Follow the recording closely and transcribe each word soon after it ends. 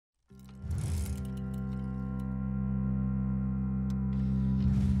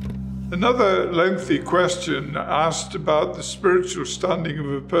Another lengthy question asked about the spiritual standing of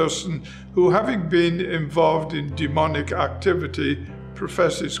a person who, having been involved in demonic activity,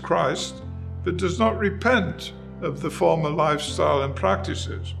 professes Christ, but does not repent of the former lifestyle and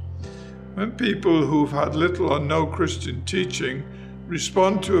practices. When people who've had little or no Christian teaching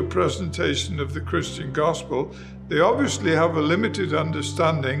respond to a presentation of the Christian gospel, they obviously have a limited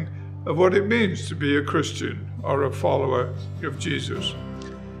understanding of what it means to be a Christian or a follower of Jesus.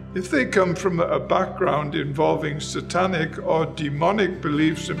 If they come from a background involving satanic or demonic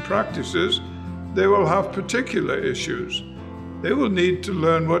beliefs and practices, they will have particular issues. They will need to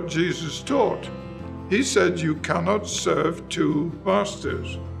learn what Jesus taught. He said you cannot serve two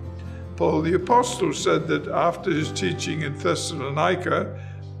masters. Paul the Apostle said that after his teaching in Thessalonica,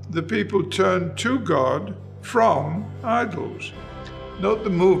 the people turned to God from idols. Note the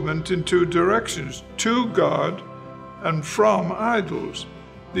movement in two directions, to God and from idols.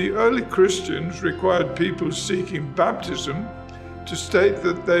 The early Christians required people seeking baptism to state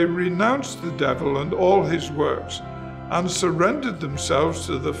that they renounced the devil and all his works and surrendered themselves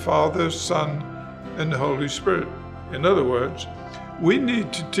to the Father, Son, and Holy Spirit. In other words, we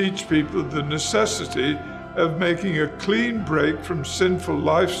need to teach people the necessity of making a clean break from sinful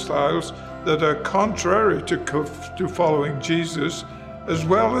lifestyles that are contrary to following Jesus, as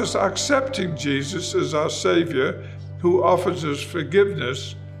well as accepting Jesus as our Savior, who offers us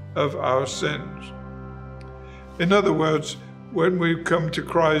forgiveness of our sins. In other words, when we come to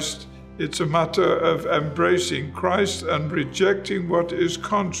Christ, it's a matter of embracing Christ and rejecting what is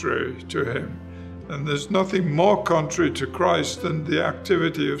contrary to him. And there's nothing more contrary to Christ than the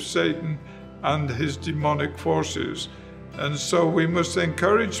activity of Satan and his demonic forces. And so we must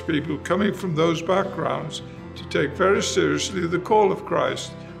encourage people coming from those backgrounds to take very seriously the call of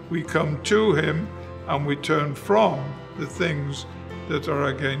Christ. We come to him and we turn from the things that are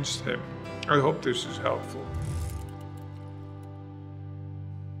against him. I hope this is helpful.